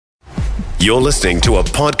You're listening to a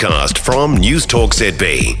podcast from News Talk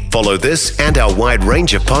ZB. Follow this and our wide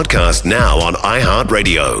range of podcasts now on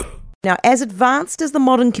iHeartRadio. Now, as advanced as the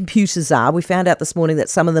modern computers are, we found out this morning that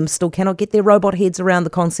some of them still cannot get their robot heads around the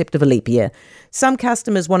concept of a leap year. Some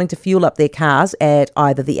customers wanting to fuel up their cars at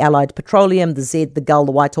either the Allied Petroleum, the Z, the Gull,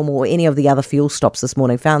 the Waitomo, or any of the other fuel stops this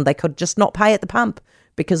morning found they could just not pay at the pump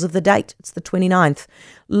because of the date. It's the 29th.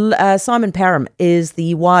 Simon Parham is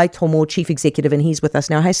the Waitomo Chief Executive, and he's with us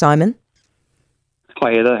now. Hey, Simon.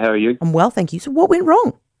 Hi, Heather. How are you? I'm well, thank you. So what went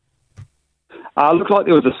wrong? Looked like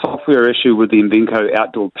there was a software issue with the Invenco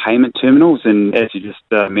outdoor payment terminals, and as you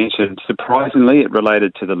just mentioned, surprisingly, it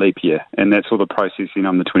related to the leap year, and that's all the processing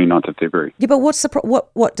on the 29th of February. Yeah, but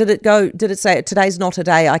what did it go? Did it say today's not a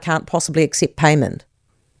day I can't possibly accept payment?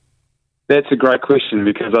 That's a great question,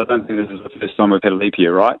 because I don't think this is the first time we've had a leap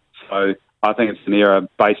year, right? So I think it's an error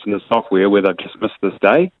based on the software where they've just missed this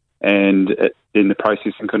day, and then the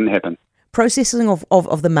processing couldn't happen. Processing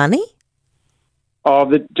of the money?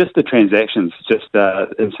 Just the transactions. Just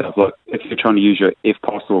instead of, look, if you're trying to use your If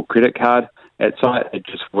Possible credit card at site, it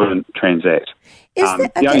just wouldn't transact. The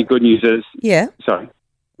only good news is... Yeah. Sorry.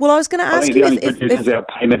 Well, I was going to ask you... The only good news is our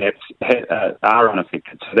payment apps are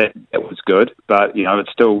unaffected, so that was good. But,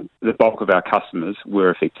 it's still the bulk of our customers were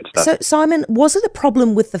affected today. So, Simon, was it a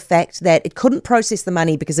problem with the fact that it couldn't process the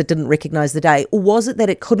money because it didn't recognise the day, or was it that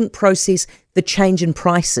it couldn't process the change in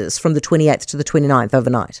prices from the 28th to the 29th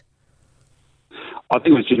overnight? I think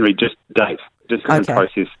it was generally just the date. Just couldn't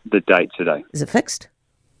process the date today. Is it fixed?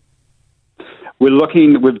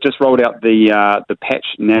 We've just rolled out the patch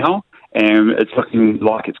now, and it's looking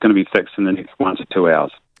like it's going to be fixed in the next 1 to 2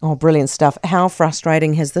 hours. Oh, brilliant stuff. How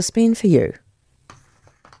frustrating has this been for you?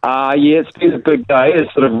 Yeah, it's been a big day.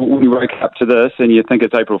 It's sort of when you wake up to this and you think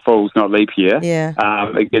it's April Fool's, not leap year. Yeah.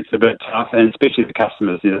 It gets a bit tough, and especially the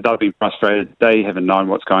customers. They've been frustrated. They haven't known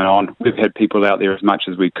what's going on. We've had people out there as much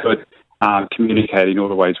as we could, communicating all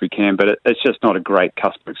the ways we can, but it's just not a great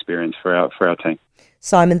customer experience for our team.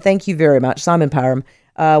 Simon, thank you very much. Simon Parham,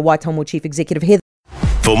 Waitomo Chief Executive here.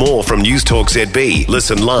 For more from News Talk ZB,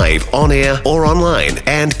 listen live, on air or online,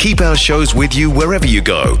 and keep our shows with you wherever you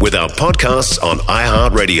go with our podcasts on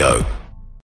iHeartRadio.